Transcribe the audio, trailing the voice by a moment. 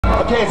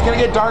Okay, it's gonna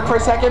get dark for a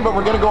second, but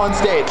we're gonna go on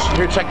stage.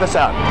 Here, check this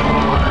out.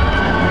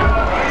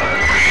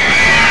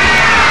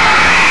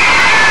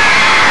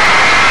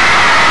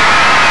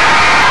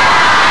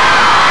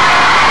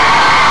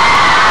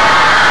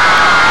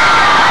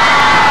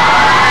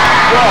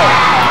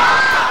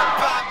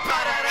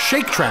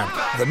 Shake Tramp,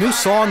 the new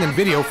song and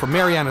video for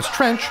Marianas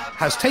Trench,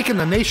 has taken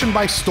the nation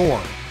by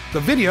storm. The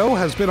video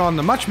has been on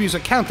the Much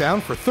Music Countdown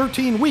for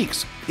 13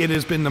 weeks. It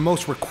has been the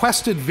most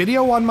requested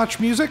video on Much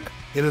Music.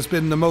 It has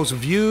been the most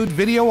viewed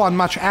video on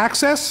Much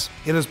Access.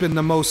 It has been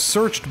the most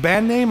searched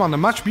band name on the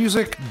Much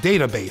Music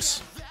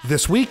database.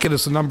 This week, it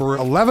is the number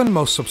 11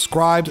 most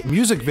subscribed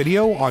music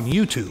video on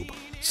YouTube.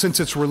 Since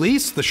its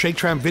release, the Shake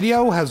Tramp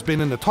video has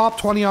been in the top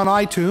 20 on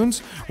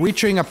iTunes,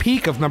 reaching a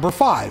peak of number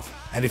 5.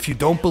 And if you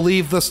don't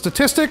believe the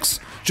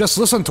statistics, just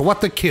listen to what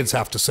the kids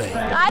have to say.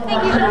 I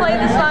think you should play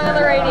this song on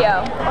the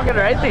radio. Fucking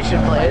right, they should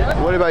play it.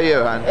 What about you,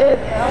 hon?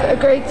 It's a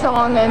great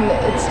song, and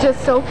it's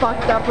just so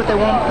fucked up that they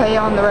won't play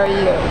on the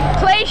radio.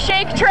 Play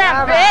Shake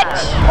Tramp,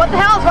 bitch! What the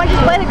hell? Why don't you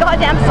just play the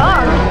goddamn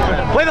song?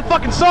 Play the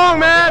fucking song,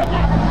 man!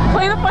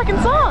 Play the fucking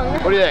song.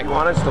 What do you think? You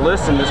want us to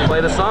listen, just play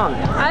the song.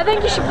 I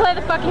think you should play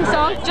the fucking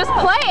song. Just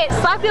play it.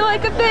 Slap you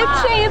like a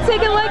bitch and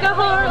take it like a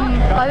whore.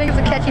 I think it's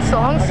a catchy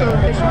song, so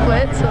they should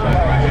play it. So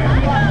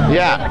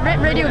Yeah.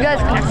 radio guys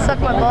can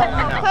suck my balls.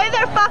 Play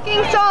their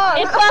fucking song.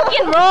 It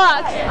fucking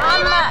rocks.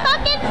 On the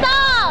fucking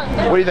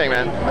song. What do you think,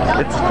 man?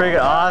 It's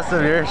freaking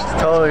awesome. You're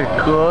totally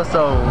cool.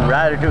 So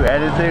rather do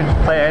anything,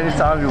 play any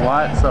song you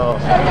want. So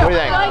What do you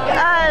think? Like,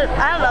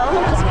 I don't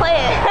know. Just play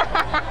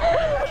it.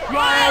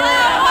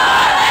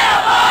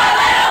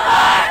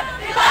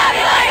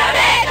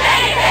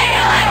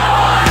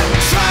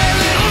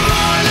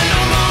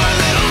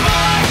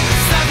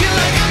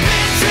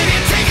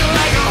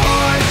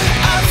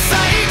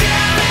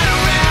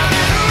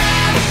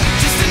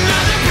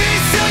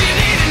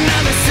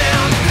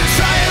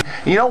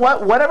 You know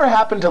what? Whatever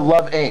happened to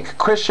Love Inc?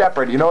 Chris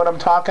Shepard, you know what I'm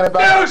talking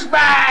about?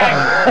 Douchebag!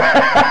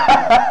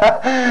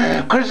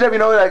 Chris Shepard, you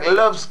know, like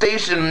Love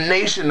Station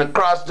Nation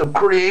across the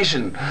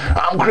creation.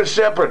 I'm Chris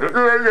Shepard.